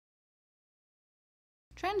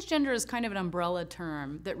Transgender is kind of an umbrella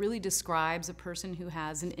term that really describes a person who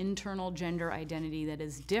has an internal gender identity that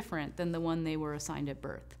is different than the one they were assigned at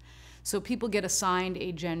birth. So people get assigned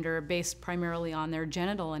a gender based primarily on their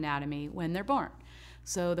genital anatomy when they're born.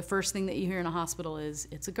 So the first thing that you hear in a hospital is,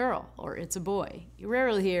 it's a girl or it's a boy. You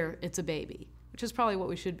rarely hear, it's a baby, which is probably what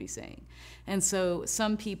we should be saying. And so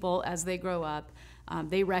some people, as they grow up,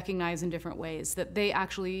 they recognize in different ways that they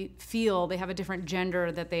actually feel they have a different gender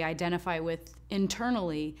that they identify with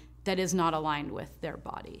internally that is not aligned with their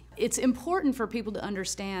body. It's important for people to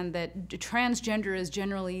understand that transgender is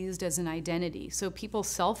generally used as an identity. So people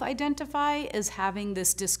self-identify as having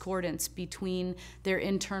this discordance between their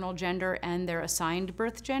internal gender and their assigned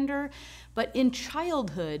birth gender. But in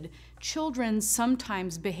childhood, children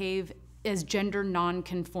sometimes behave as gender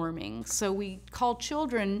non-conforming. So we call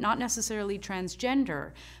children not necessarily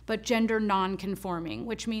transgender, but gender non-conforming,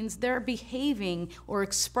 which means they're behaving or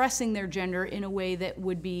expressing their gender in a way that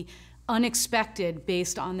would be unexpected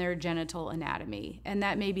based on their genital anatomy. And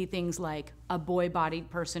that may be things like a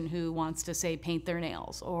boy-bodied person who wants to, say, paint their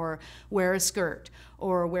nails, or wear a skirt,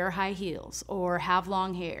 or wear high heels, or have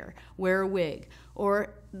long hair, wear a wig,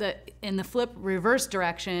 or in the flip reverse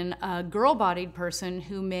direction, a girl-bodied person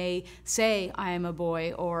who may say, I am a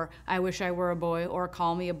boy, or I wish I were a boy, or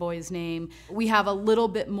call me a boy's name. We have a little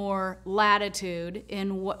bit more latitude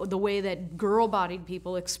in the way that girl-bodied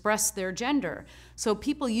people express their gender. So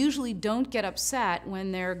people usually don't get upset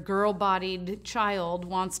when their girl-bodied child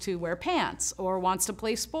wants to wear pants, or wants to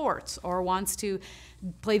play sports, or wants to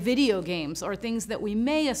play video games, or things that we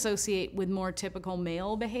may associate with more typical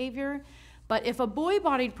male behavior. But if a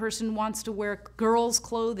boy-bodied person wants to wear girls'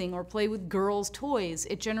 clothing or play with girls' toys,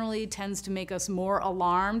 it generally tends to make us more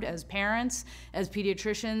alarmed as parents, as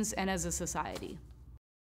pediatricians, and as a society.